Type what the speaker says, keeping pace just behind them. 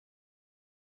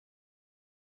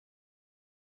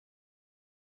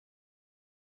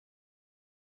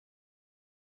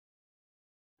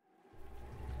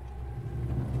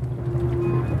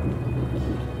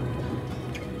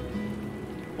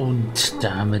Und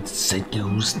damit seid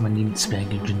gegrüßt, meine lieben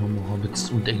Zwerge, Gnome, Hobbits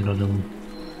und Engländer,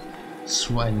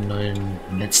 zu einem neuen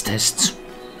Netztest.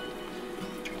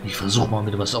 Ich versuche mal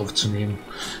wieder was aufzunehmen.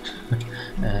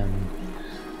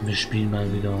 Wir spielen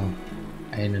mal wieder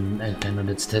einen kleinen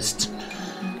Netztest.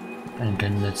 Einen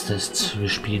kleinen Netztest. Wir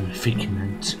spielen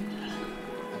Figment.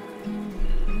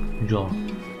 Ja,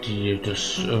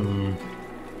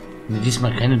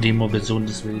 diesmal keine Demo-Version,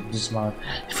 diesmal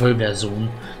die Vollversion,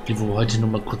 die wir heute nur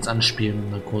mal kurz anspielen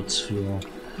und mal kurz für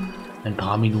ein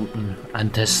paar Minuten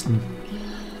antesten.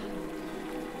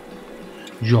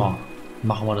 Ja,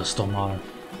 machen wir das doch mal.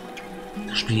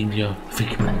 Da spielen wir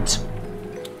Figment.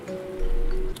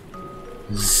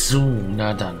 So,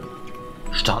 na dann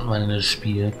starten wir in das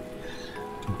Spiel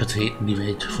und betreten die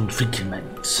Welt von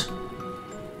Figment.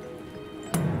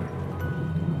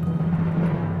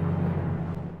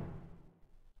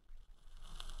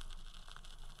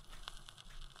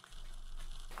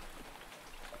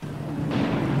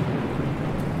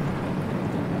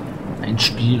 Ein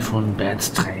Spiel von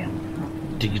Bad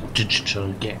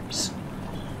Digital Games.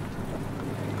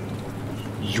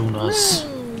 Jonas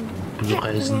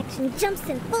Blureisen. Jumps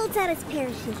and folds out his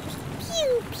parachute.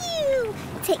 Pew pew.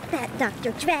 Take that,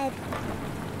 Dr. Dread.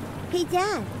 Hey,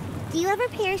 Dad. Do you ever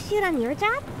parachute on your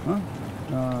job? Huh?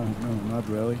 No, not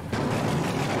really.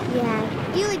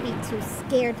 Yeah, you would be too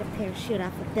scared to parachute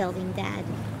off a building, Dad.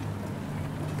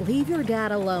 Leave your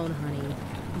dad alone, honey.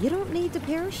 You don't need to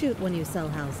parachute when you sell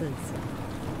houses.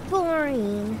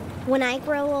 Boring. When I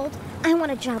grow old, I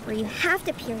want a job where you have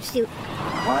to parachute.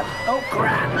 What? Oh,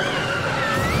 crap!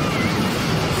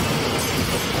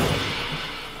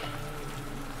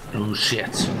 Oh,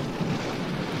 shit.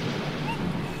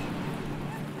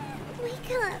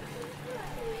 Wake up.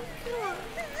 Wake up.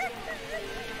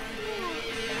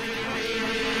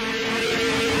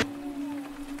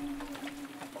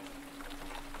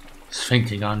 Es fängt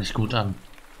hier gar nicht gut an.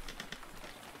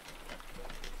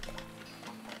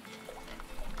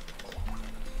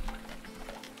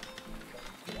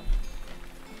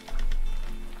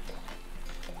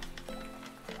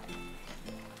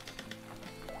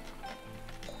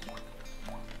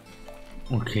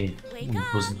 Okay, und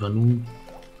wo sind wir nun?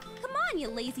 Come on, you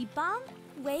lazy bum.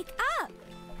 Wake up.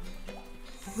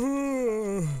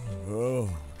 Oh,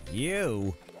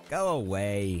 you. Go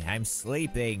away. I'm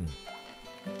sleeping.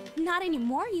 Not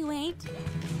anymore, you ain't.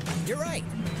 You're right.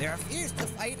 There are fears to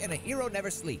fight and a hero never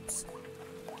sleeps.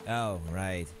 Oh,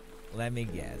 right. Let me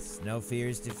guess. No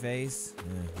fears to face?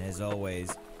 As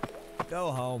always.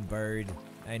 Go home, bird.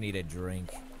 I need a drink.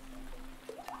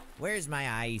 Where's my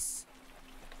ice?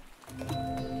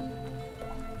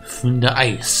 Finde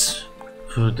Eis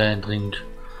für deinen Drink.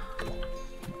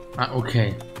 Ah,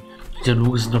 okay. Die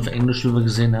Dialoge sind auf Englisch, wie wir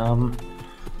gesehen haben.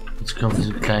 Jetzt können wir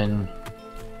diese kleinen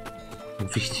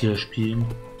Wichtiger spielen.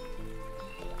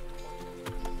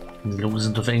 Die Dialoge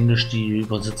sind auf Englisch, die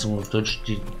Übersetzung auf Deutsch,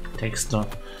 die Texte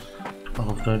auch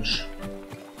auf Deutsch.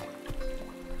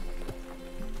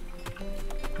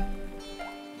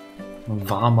 Ein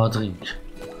warmer Drink.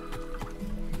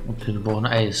 Okay, wir brauchen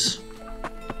Eis.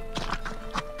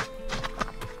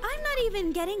 I'm not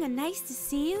even getting a nice to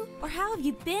see you, or how have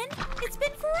you been? It's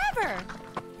been forever.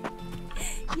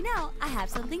 You know, I have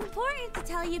something important to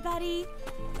tell you, buddy.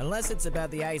 Unless it's about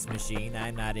the ice machine,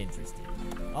 I'm not interested.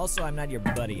 Also, I'm not your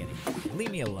buddy anymore.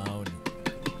 Leave me alone.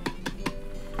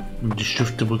 Die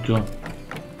Stiftebrücke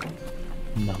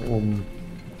nach oben.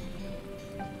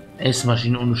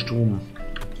 Eismaschine ohne Strom.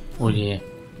 Oh je.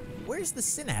 Where's the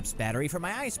synapse battery for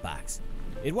my icebox?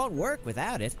 It won't work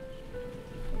without it.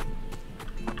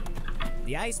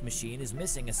 The ice machine is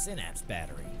missing a synapse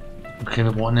battery. Okay,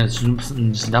 wir brauchen jetzt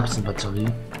eine Synapsenbatterie.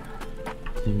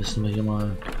 Die müssen wir hier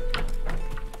mal.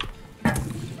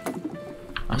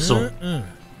 Ach so.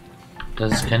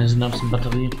 Das ist keine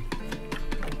Synapsenbatterie.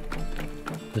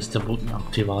 Das ist der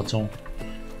Brückenaktivator.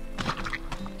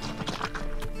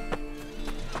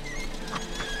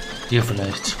 Hier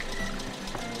vielleicht.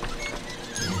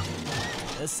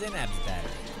 The synapse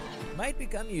battery might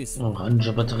become useful.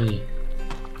 Orange Batterie.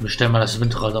 Wir stellen mal das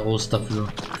Windrad aus dafür.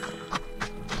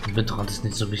 Das Windrad ist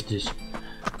nicht so wichtig.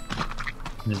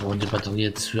 Wir brauchen die Batterie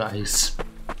jetzt für Eis.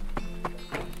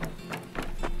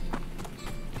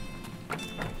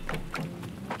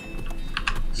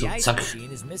 So, zack.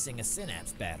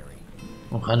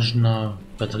 Orangener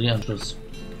Batterieanschluss.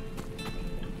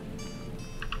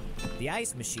 Ja,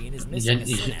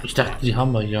 ich dachte, die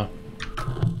haben wir hier.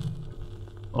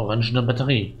 Orangene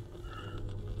Batterie.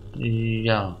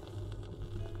 Ja.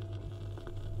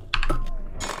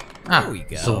 Ah,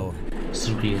 so.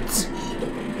 So geht's.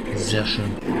 Sehr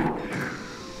schön.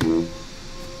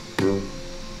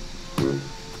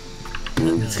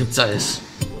 Jetzt gibt's Eis.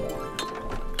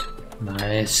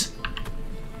 Nice.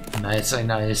 Nice, ein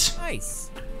Eis.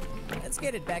 Nice. Let's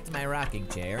get it back to my rocking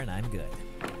chair and I'm good.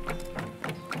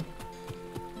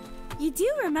 You do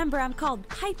remember I'm called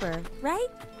Piper, right?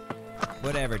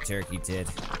 Whatever, turkey tit.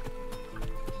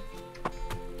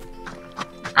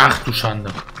 Ach du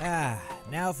Schande. Ah,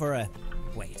 now for a...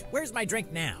 Wait, where's my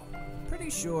drink now?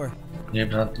 Pretty sure.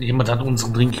 Jemand hat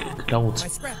unseren Drink geklaut. My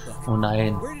scrapbook. Oh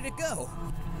nein. Where did it go?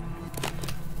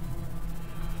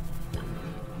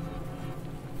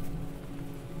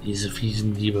 Diese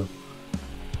fiesen Diebe.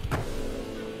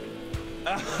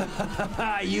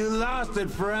 You lost it,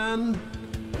 friend.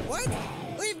 What?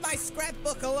 Leave my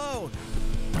scrapbook alone.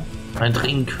 Ein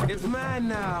Drink. It's mine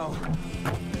now.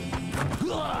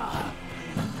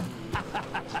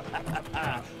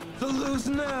 So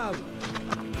loosen up.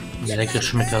 Lecker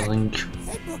Schmeckerdrink.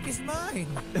 That book is mine.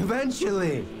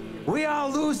 Eventually, we all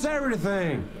lose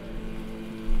everything.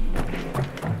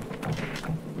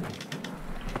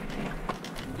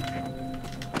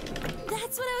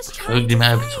 That's what I was trying to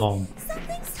Irgendein say. Albtraum.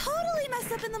 Something's totally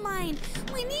messed up in the mind.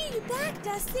 We need you back,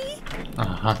 Dusty.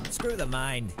 Aha. Screw the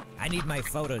mind. I need my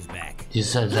photos back. Dies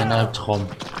ist halt ein Albtraum.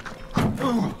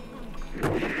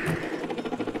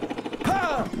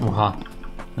 Oha.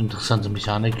 Interessante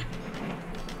Mechanik.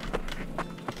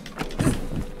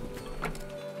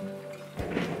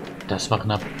 Das war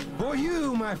knapp. For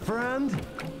you, my friend.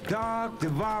 Dark,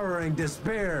 devouring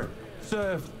despair,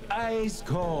 served ice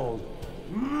cold.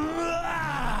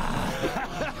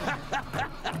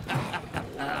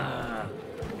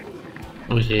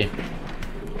 Oh je.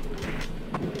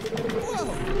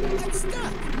 Whoa, I'm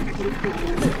stuck.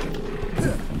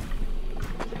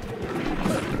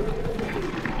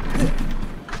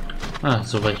 Ah,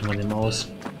 so weichen wir dem aus.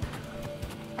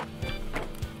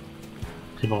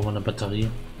 Hier brauchen wir eine Batterie.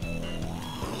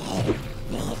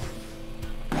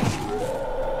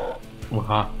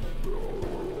 Oha.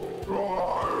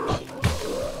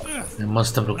 Der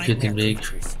Monster blockiert den Weg.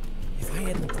 If I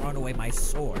hadn't thrown away my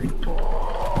sword. It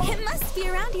must be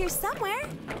around here somewhere.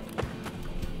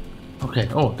 Okay,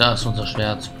 oh, da ist unser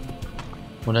Schwert.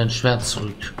 Und ein Schwert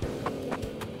zurück.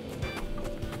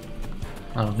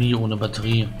 Aber wie ohne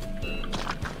Batterie?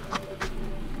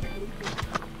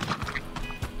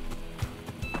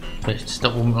 Vielleicht ist da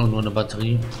oben irgendwo eine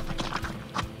Batterie.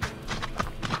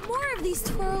 More of these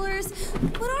twirlers.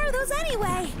 What are those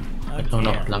anyway? Da kann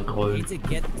man noch lang rollen. Need to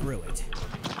get through it.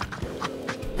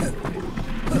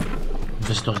 Ich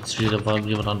weiß doch jetzt wieder, wie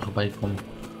wir dran vorbeikommen.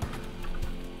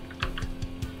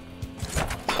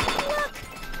 Look,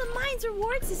 the mine's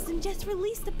reward system just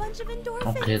released a bunch of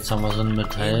endorphins. Okay, jetzt haben wir so ein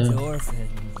Metall.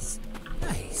 Endorphins.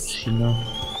 Nice. Schiene.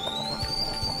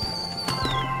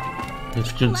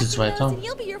 Hilft uns jetzt weiter. And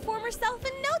you'll be your former self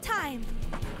in no time.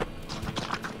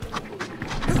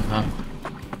 Aha.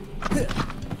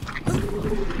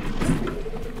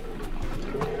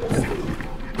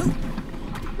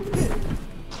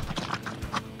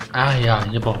 Ah ja,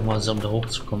 hier brauchen wir also, um da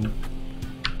hochzukommen.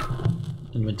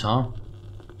 Inventar.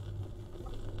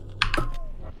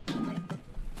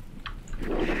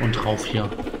 Und drauf hier.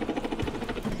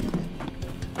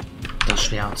 Das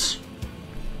Schwert.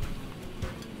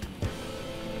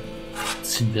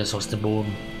 Ziehen wir es aus dem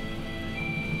Boden.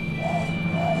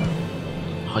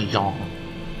 Oh ja.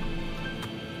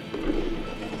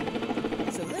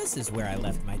 So this is where I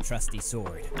left my trusty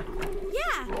sword.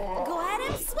 Yeah, go at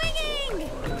him swinging.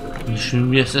 Wie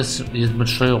schön wie es ist, jetzt mit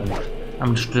Steuerung.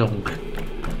 Mit Steuerung.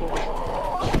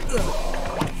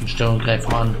 Mit Steuerung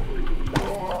greifen wir an.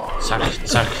 Zack,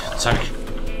 zack, zack.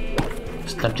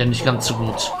 Das klappt ja nicht ganz so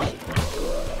gut.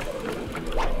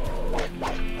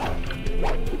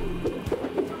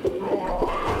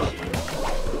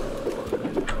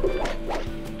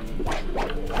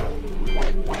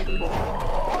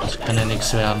 Das kann ja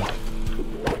nichts werden.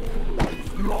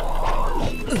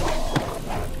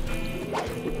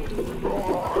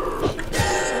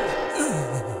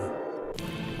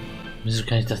 Wieso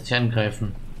kann ich das nicht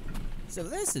angreifen? So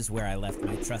this is where I left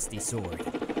my trusty sword.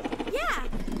 Yeah,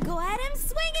 go at him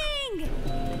swinging.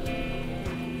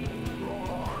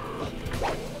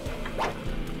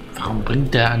 Warum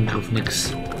bringt der Angriff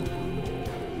nichts?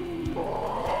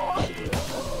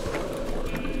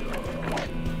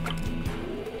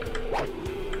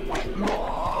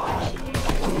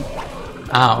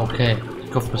 Ah, okay.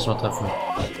 Den Kopf müssen wir treffen.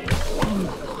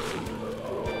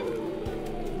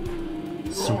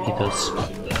 So geht das.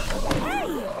 Hey,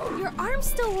 your arm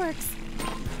still works.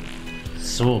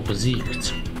 So,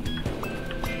 besiegt.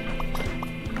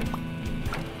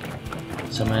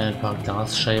 Jetzt haben wir ein paar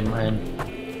Glasscheiben ein.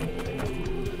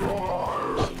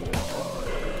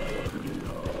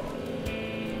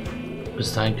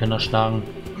 Bis dahin kann er schlagen.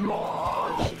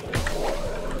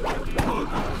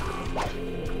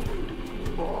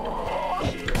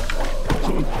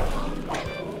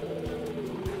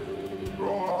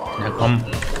 Na komm.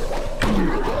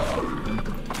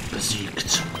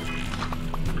 Besiegt.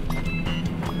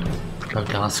 Ein paar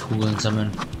Glaskugeln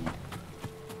sammeln.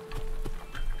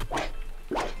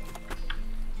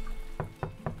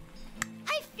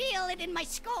 I feel it in my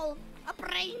skull. A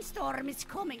brainstorm is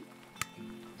coming.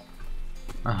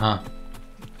 Aha.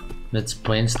 Let's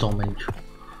brainstorming.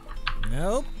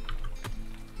 Nope.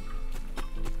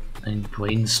 Ein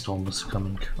Brainstorm is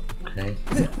coming. Okay.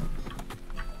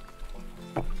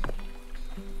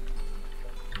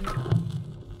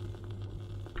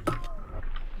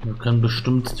 Wir können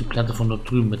bestimmt die Platte von dort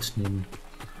drüben mitnehmen.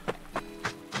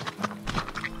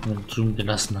 Wenn wir drüben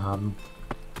gelassen haben.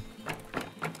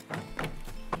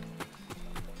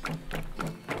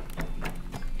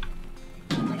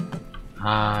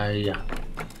 Ah ja.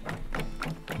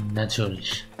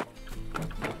 Natürlich.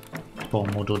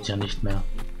 Brauchen wir dort ja nicht mehr.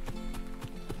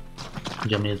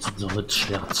 Wir haben jetzt unser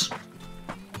Holzschwert.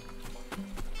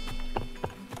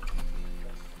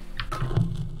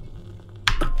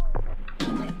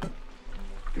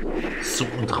 So,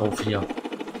 und drauf hier.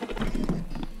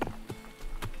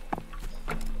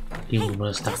 Gehen wir nur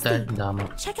das Dach der alten Dame.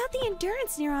 Check out the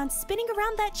endurance neurons spinning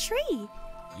around that tree.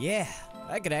 Yeah,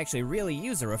 I could actually really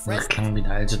use a Das refresh. klang wie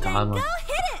eine alte Dame. Go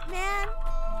hit it, man.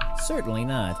 Certainly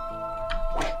not.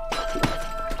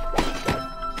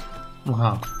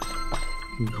 Oha.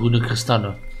 Grüne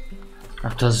Kristalle.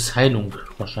 Ach, das ist Heilung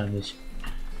wahrscheinlich.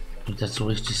 Wenn ich das so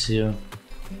richtig sehe.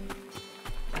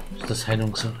 Ist das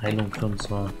Heilung für uns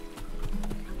war.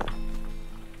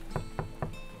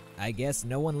 I guess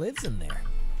no one lives in there.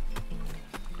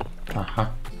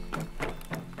 Aha.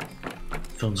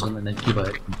 Für unseren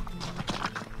Energiebalken.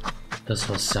 Das,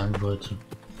 was ich sagen wollte.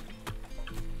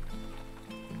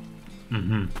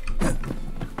 Mhm.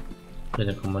 Ja,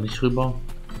 da kommen wir nicht rüber.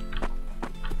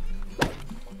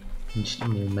 Nicht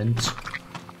im Moment.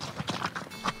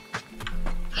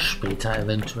 Später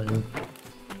eventuell.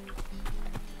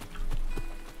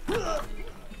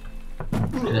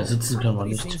 Ja, da sitzen können wir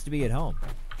He nicht. seems to be at home.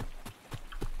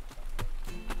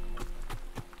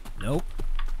 Nope.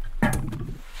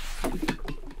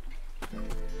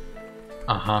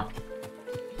 Aha.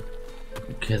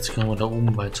 Okay, jetzt können wir da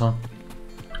oben weiter.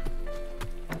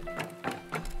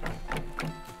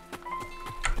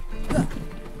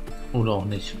 Oder auch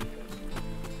nicht.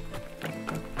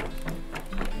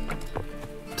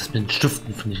 Das mit den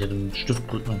Stiften finde ich ja, den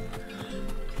Stiftbrücken.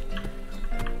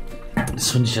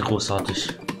 Das finde ich ja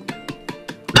großartig.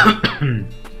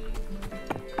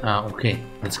 Ah, okay.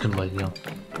 Jetzt können wir hier.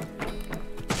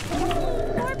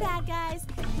 More bad guys.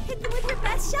 Hit them with your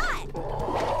best shot.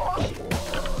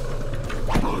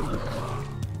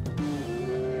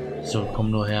 So,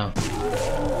 komm nur her.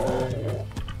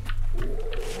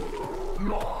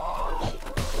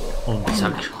 Und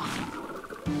zack.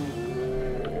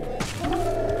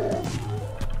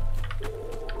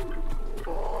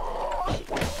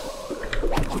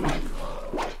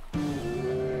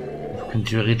 Wir können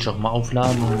theoretisch auch mal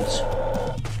aufladen und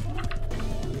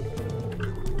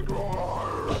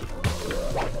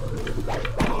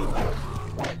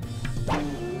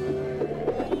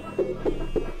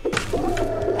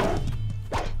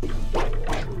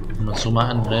so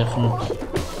mal angreifen.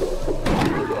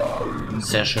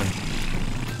 Sehr schön.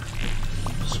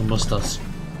 So muss das.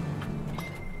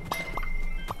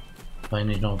 War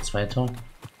nicht noch ein zweiter?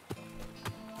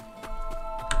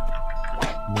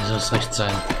 Wie soll es recht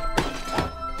sein?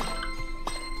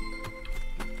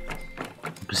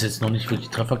 Bis jetzt noch nicht wirklich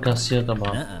Treffer kassiert,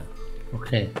 aber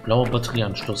okay. Blauer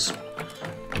Batterieanschluss.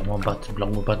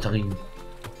 Blaue Batterien.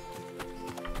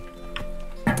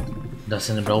 Das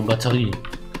ist eine blaue Batterie.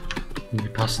 Wie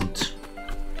passend.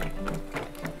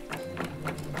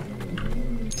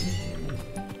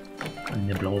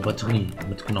 Eine blaue Batterie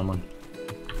mitgenommen.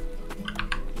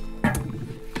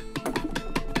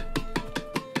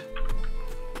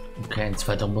 Okay, ein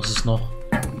zweiter muss es noch.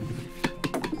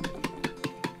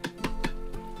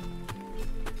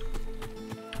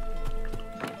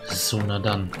 So, na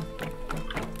dann.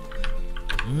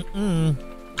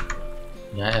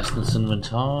 Ja, erst ins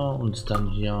Inventar und dann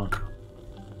hier.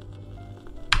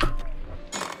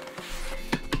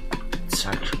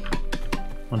 Zack.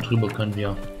 Und drüber können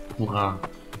wir. Hurra.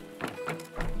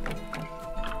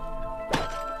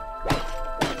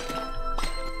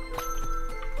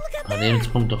 Ein paar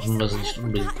Lebenspunkte, auf wir sie nicht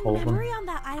unbedingt brauchen. Memory on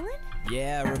that island?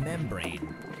 Yeah,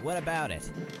 remembering. What about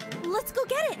it? Let's go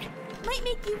get it. Might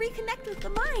make you reconnect with the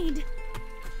mind.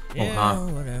 Yeah, Oha.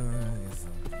 whatever.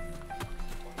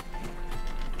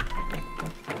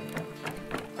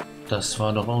 Das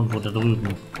war doch irgendwo da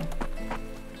drüben.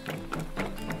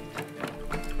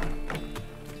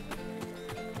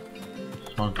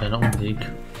 Das war ein kleiner Umweg.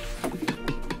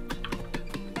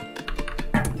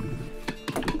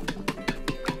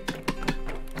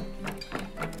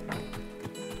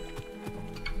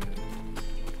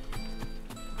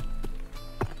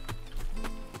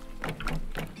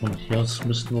 Und hier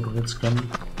müssten wir doch jetzt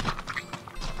kommen.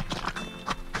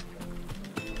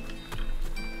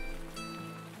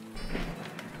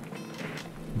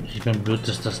 Ich bin blöd,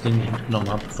 dass das Ding nicht mitgenommen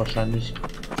habe, wahrscheinlich.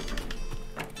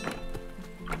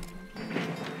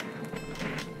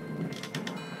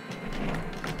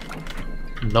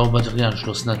 Blaue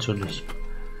Batterieanschluss, natürlich.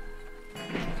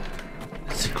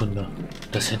 Sekunde.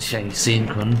 Das hätte ich eigentlich sehen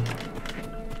können.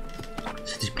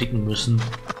 Das hätte ich blicken müssen.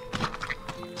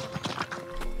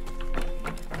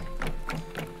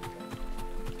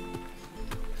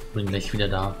 Bin gleich wieder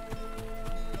da.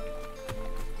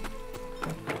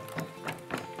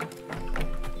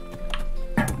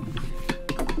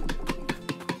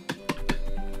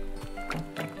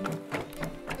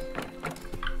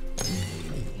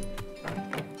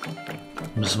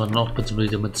 Müssen wir noch bitte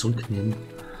wieder mit zurücknehmen.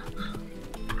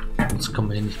 Sonst kommen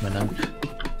wir hier nicht mehr lang.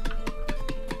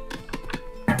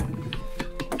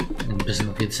 Ein bisschen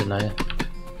Rätselei.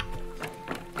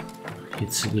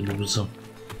 Rätselgelöse.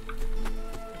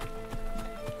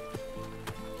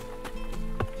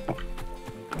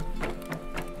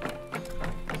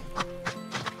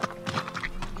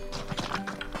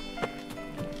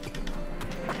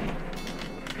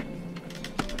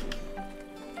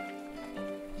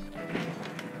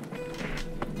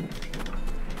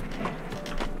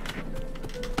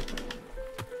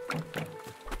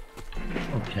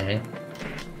 Okay.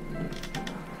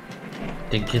 Ich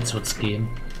denke, jetzt wird's gehen.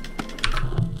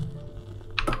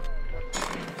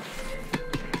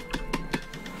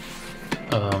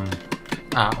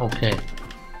 Okay.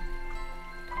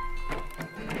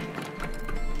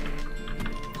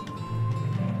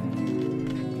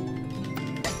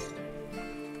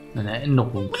 Eine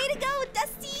Erinnerung.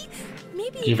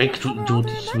 Geh weg, du Idiot,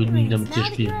 ich will nie mit dir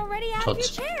spielen.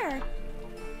 Trotz.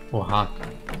 Oha.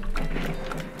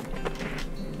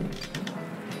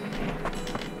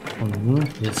 Und nun,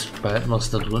 jetzt behalten wir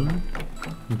es da drin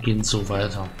und gehen so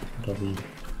weiter. Oder wie?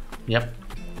 Ja.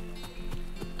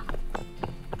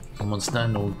 Haben wir uns eine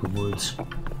Erinnerung geholt.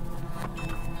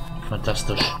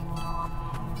 Fantastisch.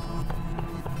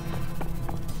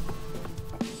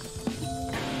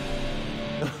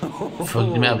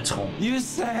 Folgt dem Albtraum. You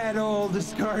sad old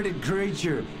discarded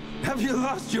creature. Have you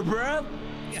lost your breath?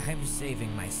 I'm saving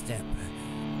my step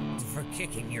for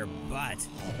kicking your butt.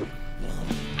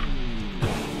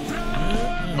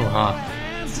 Oha.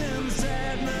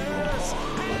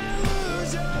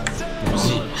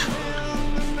 Musik.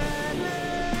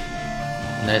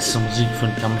 Nice Musik für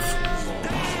den Kampf.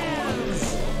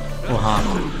 Oha.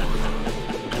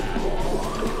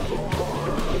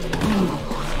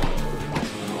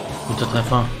 Guter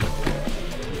Treffer.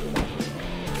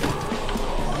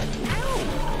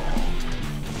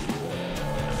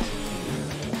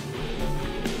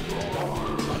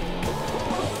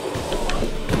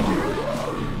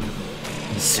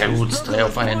 Sehr gut, 3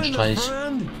 auf einen Streich.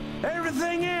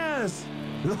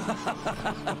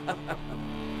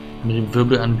 Mit dem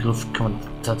Wirbelangriff kann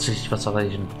man tatsächlich was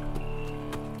erreichen.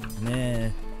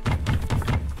 Nee.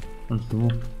 Und du?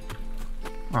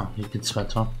 Ah, hier geht's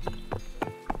weiter.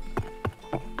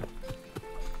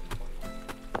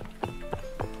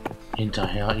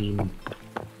 Hinterher ihm.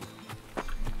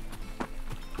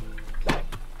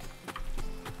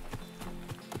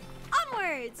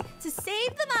 Onwards to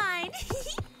save the mine.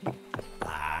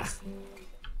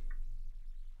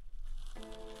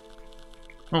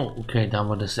 Oh, okay, da haben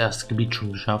wir das erste Gebiet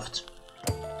schon geschafft.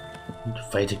 Und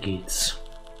weiter geht's.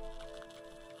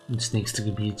 Ins nächste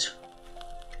Gebiet.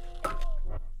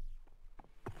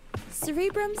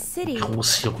 Cerebrum City. Remember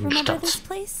Großjungenstadt. this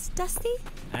place, Dusty?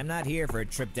 I'm not here for a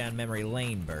trip down memory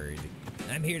lane, Bird.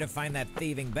 I'm here to find that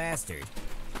thieving bastard.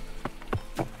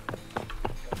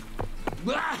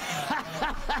 Get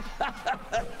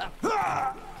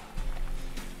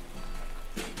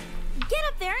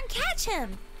up there and catch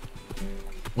him.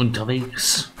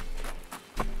 Unterwegs.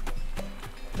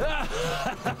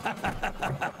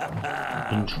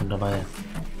 Bin schon dabei.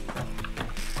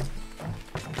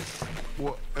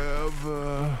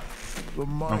 Whatever. The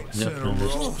might's in a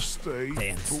rough state,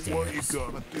 but what you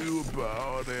gonna do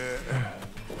about it?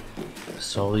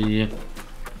 Sorry,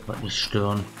 wollte mich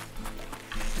stören.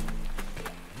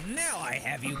 Now I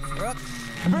have you, crook.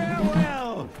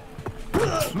 Farewell!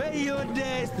 May your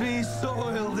days be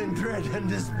soiled in dread and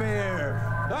despair.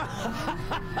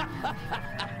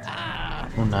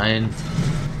 Oh nein.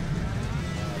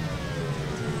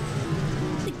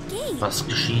 The gate. Was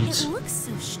geschieht? It looks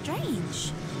so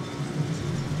strange.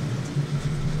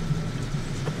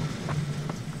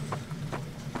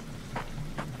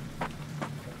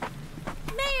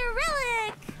 Mayor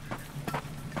Relic!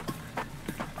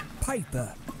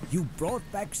 Piper, you brought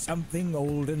back something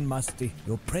old and musty.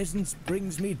 Your presence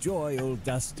brings me joy, old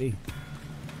Dusty.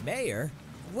 Mayor,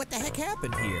 what the heck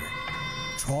happened here?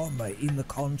 Trauma in the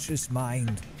conscious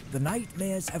mind. The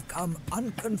nightmares have come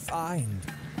unconfined.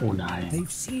 Oh nein.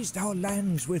 They've seized our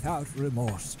lands without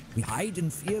remorse. We hide in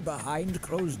fear behind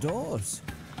closed doors.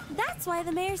 That's why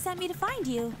the mayor sent me to find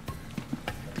you.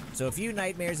 So a few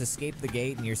nightmares escaped the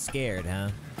gate and you're scared, huh?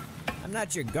 I'm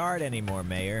not your guard anymore,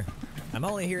 Mayor. I'm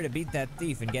only here to beat that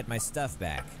thief and get my stuff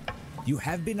back. You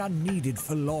have been unneeded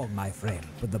for long, my friend,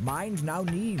 but the mind now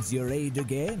needs your aid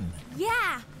again.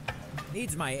 Yeah!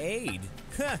 Needs my aid?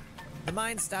 Huh! The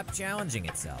mind stopped challenging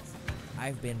itself.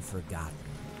 I've been forgotten.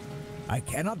 I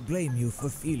cannot blame you for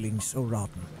feeling so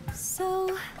rotten.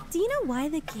 So, do you know why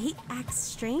the gate acts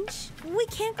strange? We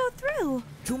can't go through.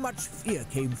 Too much fear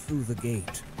came through the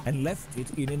gate and left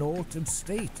it in an altered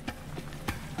state.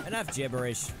 Enough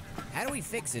gibberish. How do we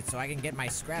fix it so I can get my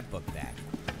scrapbook back?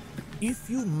 If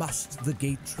you must the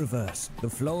gate traverse, the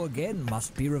flow again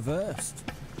must be reversed.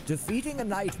 Defeating a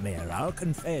nightmare, I'll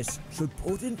confess, should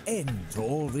put an end to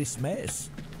all this mess.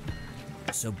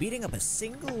 So beating up a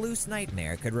single loose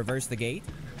nightmare could reverse the gate?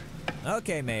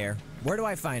 Okay, Mayor. Where do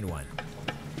I find one?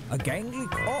 A gangly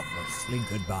corpus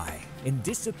slinkered by and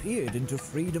disappeared into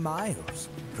Freedom Isles.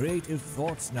 Creative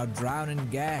thoughts now drown in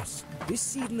gas. This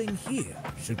seedling here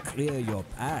should clear your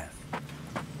path.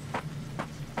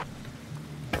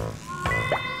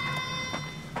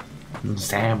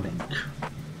 Examining.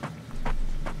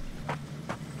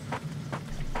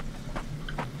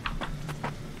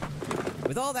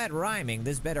 With all that rhyming,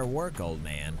 this better work, old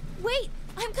man. Wait,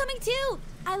 I'm coming too!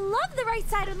 I love the right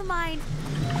side of the mind!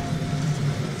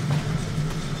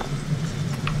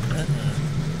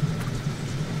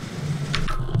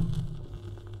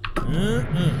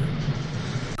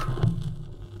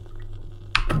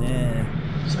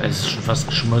 Das Eis ist schon fast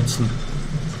geschmolzen.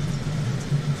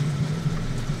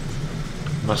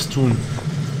 Was tun?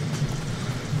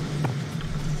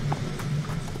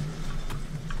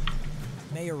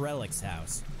 Mayor Relic's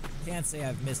house. Can't say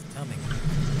I've missed coming.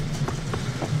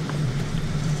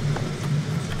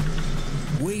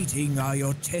 Waiting are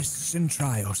your tests and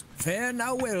trials. Fare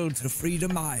now well to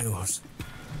Freedom Isles.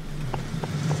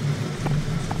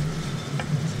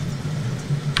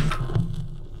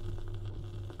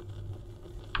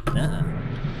 Nuh-uh.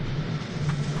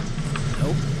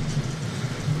 Nope.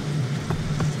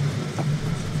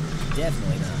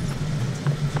 Definitely not.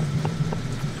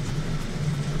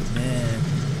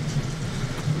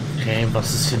 Okay,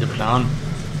 was ist hier der Plan?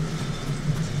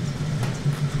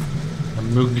 Ich habe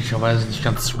möglicherweise nicht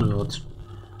ganz zugehört.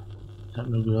 Ich habe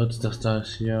nur gehört, dass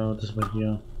das hier, dass wir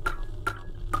hier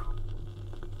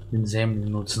den Sämling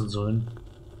nutzen sollen.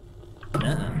 Nuh-uh.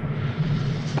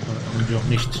 Aber irgendwie auch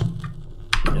nicht.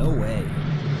 No way.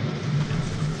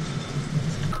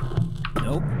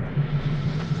 Nope.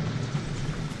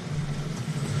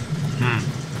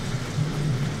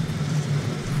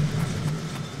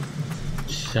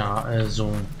 Tja,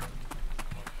 also.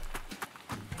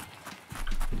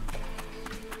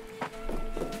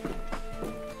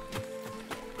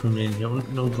 Können wir ihn hier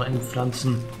unten irgendwo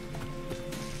einpflanzen?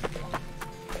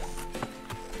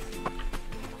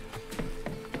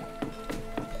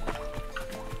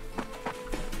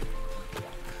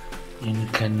 Einen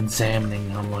kleinen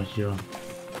Sämling haben wir hier.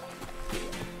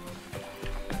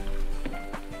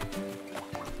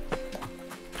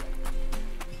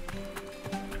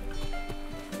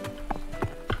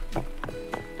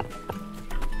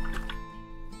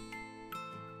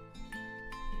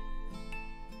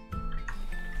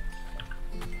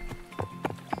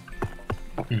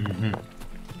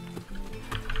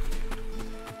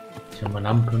 Hier haben wir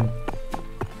Lampen.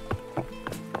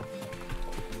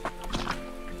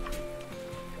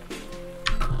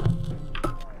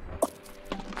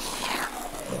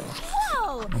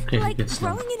 Okay, like geht's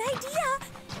lang. growing an idea.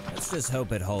 Let's just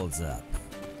hope it holds up.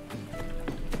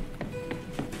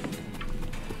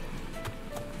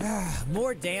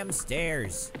 More damn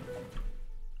stairs.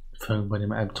 Folgen bei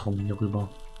dem Albtraum hier rüber.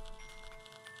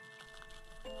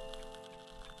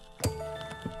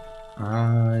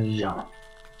 Ah, ja.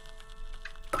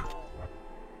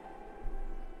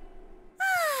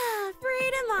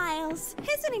 Freedom Isles.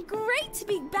 Isn't it great to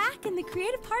be back in the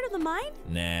creative part of the mind?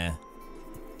 Nah.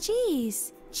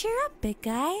 Jeez, cheer up, big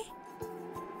guy.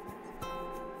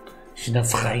 In der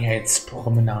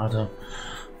Freiheitspromenade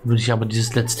würde ich aber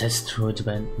dieses Let's Test für heute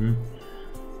beenden.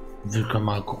 Wir können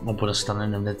mal gucken, ob wir das dann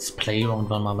in einem Let's Play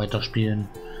irgendwann mal weiterspielen.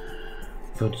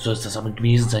 Soll es das aber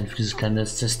gewesen sein für dieses kleine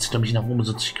Let's Test. Da mich nach oben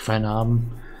so gefallen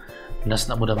haben. Lasst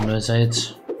ein Abo da, wenn ihr neu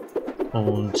seid.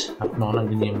 Und habt noch einen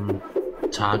angenehmen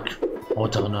Tag.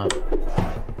 Haut rein.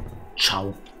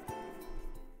 Ciao.